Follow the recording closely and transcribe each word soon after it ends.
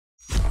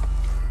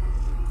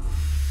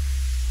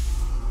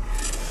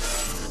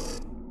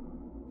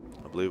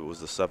believe it was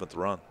the 7th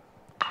run.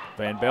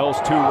 Van Bel's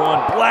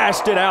 2-1,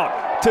 blasted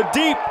out to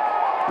deep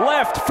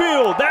left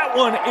field. That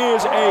one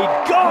is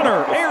a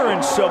goner. Aaron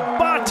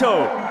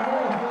Sabato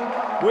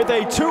with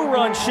a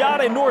 2-run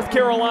shot, and North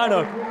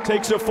Carolina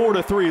takes a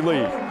 4-3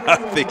 lead. I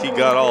think he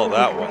got all of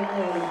that one.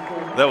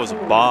 That was a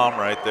bomb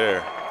right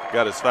there.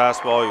 Got his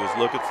fastball he was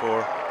looking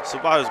for.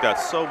 Sabato's got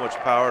so much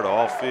power to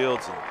all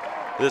fields, and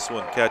this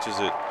one catches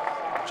it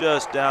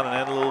just down and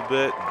in a little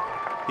bit,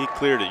 and he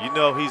cleared it. You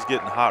know he's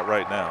getting hot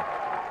right now.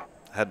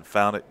 Hadn't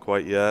found it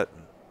quite yet.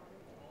 And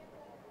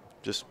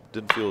just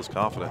didn't feel as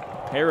confident.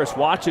 Harris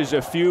watches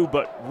a few,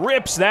 but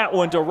rips that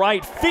one to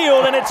right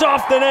field, and it's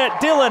off the net.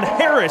 Dylan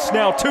Harris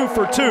now 2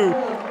 for 2.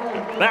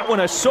 That one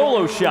a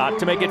solo shot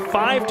to make it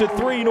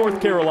 5-3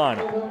 North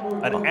Carolina.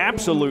 An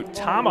absolute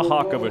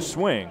tomahawk of a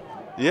swing.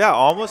 Yeah,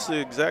 almost the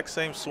exact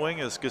same swing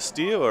as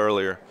Castillo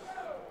earlier,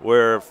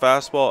 where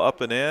fastball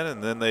up and in,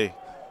 and then they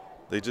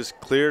just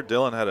cleared.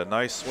 Dylan had a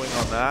nice swing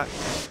on that.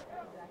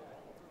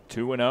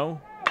 2-0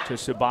 to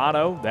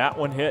Sabato. That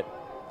one hit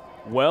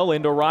well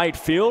into right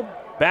field.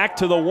 Back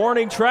to the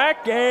warning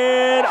track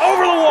and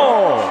over the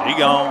wall. She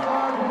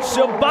gone.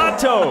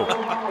 Sabato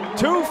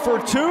 2 for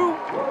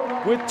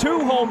 2 with 2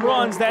 home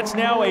runs. That's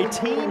now a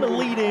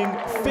team-leading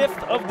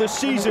 5th of the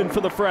season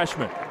for the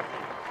freshman.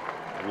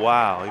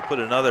 Wow, he put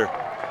another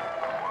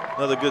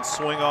good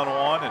swing on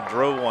one and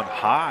drove one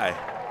high.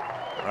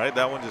 All right,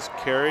 that one just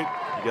carried.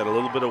 You got a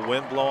little bit of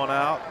wind blowing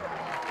out.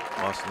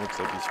 Austin looks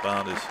like he's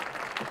found his.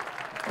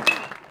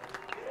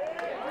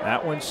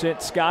 That one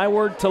sent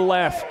skyward to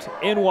left.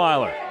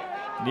 Inweiler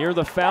near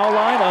the foul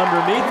line,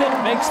 underneath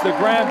it, makes the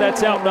grab.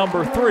 That's out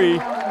number 3,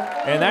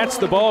 and that's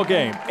the ball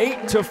game.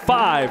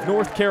 8-5,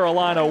 North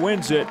Carolina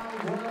wins it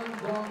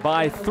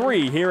by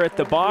 3 here at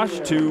the Bosch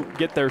to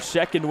get their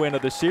 2nd win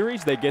of the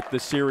series. They get the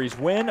series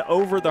win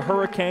over the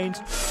Hurricanes.